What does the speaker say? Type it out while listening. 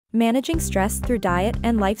Managing stress through diet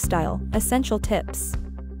and lifestyle, essential tips.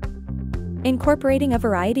 Incorporating a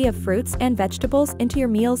variety of fruits and vegetables into your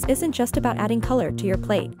meals isn't just about adding color to your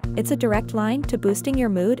plate, it's a direct line to boosting your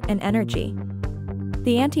mood and energy.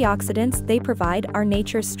 The antioxidants they provide are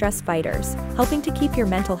nature's stress fighters, helping to keep your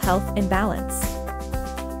mental health in balance.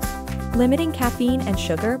 Limiting caffeine and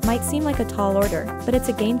sugar might seem like a tall order, but it's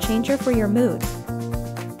a game changer for your mood.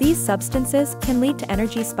 These substances can lead to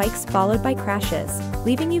energy spikes followed by crashes,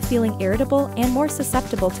 leaving you feeling irritable and more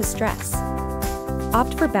susceptible to stress.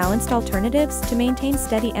 Opt for balanced alternatives to maintain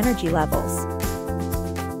steady energy levels.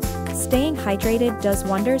 Staying hydrated does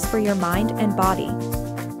wonders for your mind and body.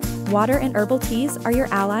 Water and herbal teas are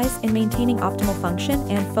your allies in maintaining optimal function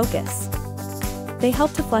and focus. They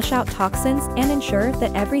help to flush out toxins and ensure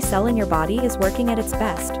that every cell in your body is working at its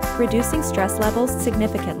best, reducing stress levels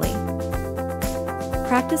significantly.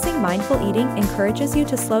 Practicing mindful eating encourages you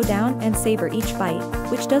to slow down and savor each bite,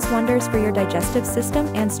 which does wonders for your digestive system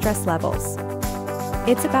and stress levels.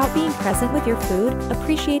 It's about being present with your food,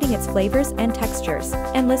 appreciating its flavors and textures,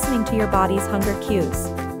 and listening to your body's hunger cues.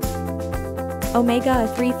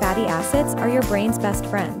 Omega-3 fatty acids are your brain's best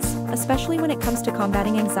friends, especially when it comes to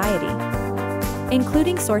combating anxiety.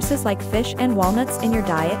 Including sources like fish and walnuts in your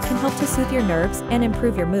diet can help to soothe your nerves and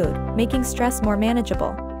improve your mood, making stress more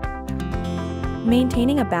manageable.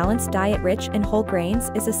 Maintaining a balanced diet rich in whole grains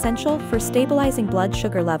is essential for stabilizing blood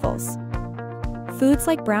sugar levels. Foods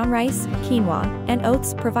like brown rice, quinoa, and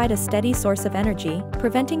oats provide a steady source of energy,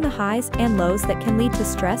 preventing the highs and lows that can lead to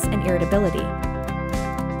stress and irritability.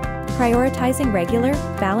 Prioritizing regular,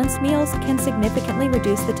 balanced meals can significantly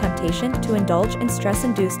reduce the temptation to indulge in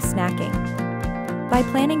stress-induced snacking. By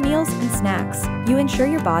planning meals and snacks, you ensure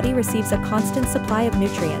your body receives a constant supply of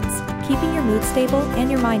nutrients, keeping your mood stable and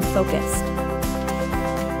your mind focused.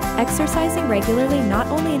 Exercising regularly not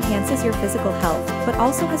only enhances your physical health, but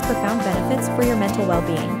also has profound benefits for your mental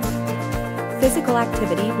well-being. Physical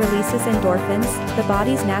activity releases endorphins, the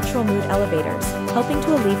body's natural mood elevators, helping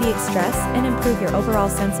to alleviate stress and improve your overall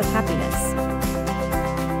sense of happiness.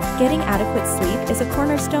 Getting adequate sleep is a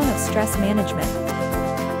cornerstone of stress management.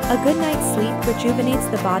 A good night's sleep rejuvenates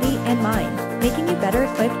the body and mind, making you better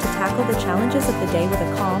equipped to tackle the challenges of the day with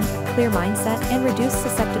a calm, clear mindset and reduce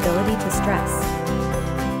susceptibility to stress.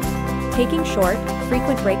 Taking short,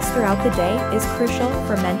 frequent breaks throughout the day is crucial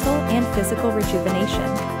for mental and physical rejuvenation.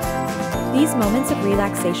 These moments of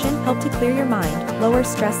relaxation help to clear your mind, lower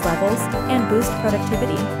stress levels, and boost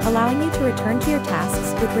productivity, allowing you to return to your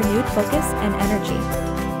tasks with renewed focus and energy.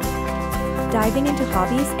 Diving into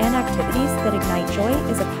hobbies and activities that ignite joy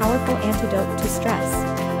is a powerful antidote to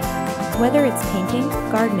stress. Whether it's painting,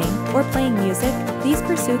 gardening, or playing music, these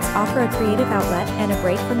pursuits offer a creative outlet and a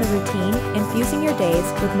break from the routine, infusing your days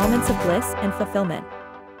with moments of bliss and fulfillment.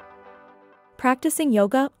 Practicing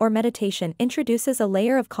yoga or meditation introduces a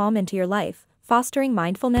layer of calm into your life, fostering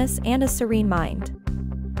mindfulness and a serene mind.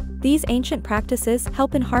 These ancient practices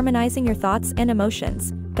help in harmonizing your thoughts and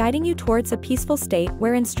emotions, guiding you towards a peaceful state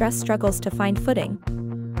wherein stress struggles to find footing.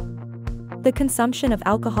 The consumption of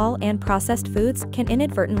alcohol and processed foods can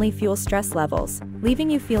inadvertently fuel stress levels, leaving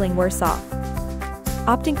you feeling worse off.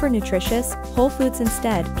 Opting for nutritious, whole foods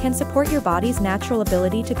instead can support your body's natural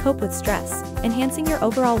ability to cope with stress, enhancing your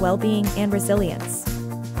overall well-being and resilience.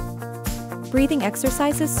 Breathing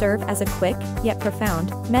exercises serve as a quick, yet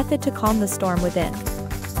profound, method to calm the storm within.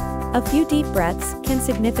 A few deep breaths can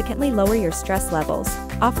significantly lower your stress levels,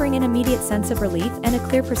 offering an immediate sense of relief and a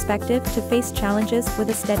clear perspective to face challenges with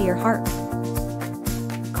a steadier heart.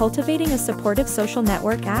 Cultivating a supportive social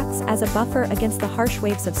network acts as a buffer against the harsh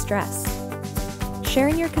waves of stress.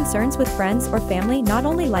 Sharing your concerns with friends or family not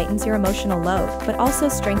only lightens your emotional load, but also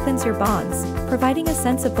strengthens your bonds, providing a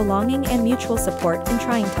sense of belonging and mutual support in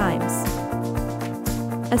trying times.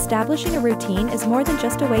 Establishing a routine is more than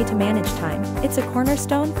just a way to manage time, it's a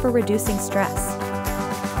cornerstone for reducing stress.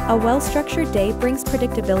 A well-structured day brings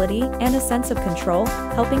predictability and a sense of control,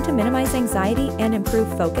 helping to minimize anxiety and improve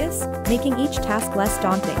focus, making each task less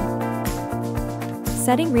daunting.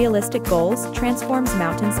 Setting realistic goals transforms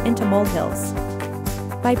mountains into molehills.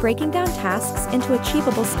 By breaking down tasks into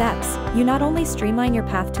achievable steps, you not only streamline your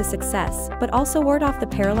path to success, but also ward off the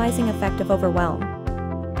paralyzing effect of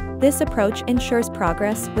overwhelm. This approach ensures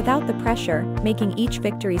progress without the pressure, making each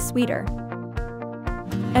victory sweeter.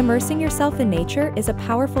 Immersing yourself in nature is a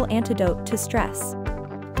powerful antidote to stress.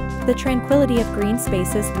 The tranquility of green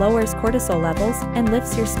spaces lowers cortisol levels and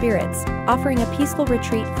lifts your spirits, offering a peaceful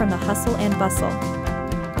retreat from the hustle and bustle.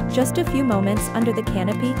 Just a few moments under the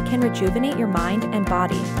canopy can rejuvenate your mind and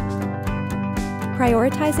body.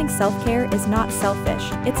 Prioritizing self-care is not selfish,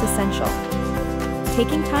 it's essential.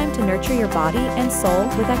 Taking time to nurture your body and soul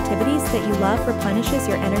with activities that you love replenishes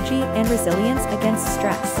your energy and resilience against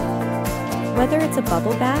stress. Whether it's a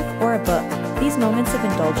bubble bath or a book, these moments of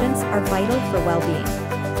indulgence are vital for well-being.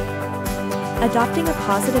 Adopting a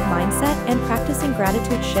positive mindset and practicing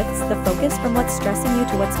gratitude shifts the focus from what's stressing you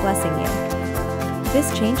to what's blessing you.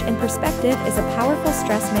 This change in perspective is a powerful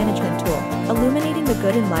stress management tool, illuminating the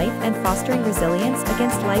good in life and fostering resilience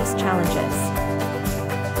against life's challenges.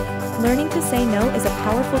 Learning to say no is a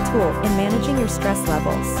powerful tool in managing your stress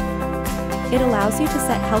levels. It allows you to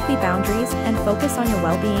set healthy boundaries and focus on your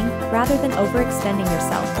well-being rather than overextending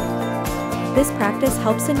yourself. This practice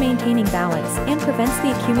helps in maintaining balance and prevents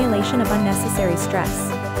the accumulation of unnecessary stress.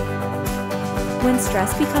 When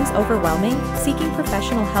stress becomes overwhelming, seeking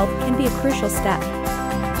professional help can be a crucial step.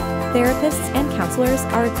 Therapists and counselors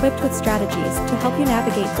are equipped with strategies to help you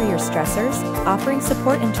navigate through your stressors, offering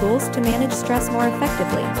support and tools to manage stress more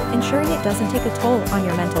effectively, ensuring it doesn't take a toll on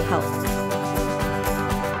your mental health.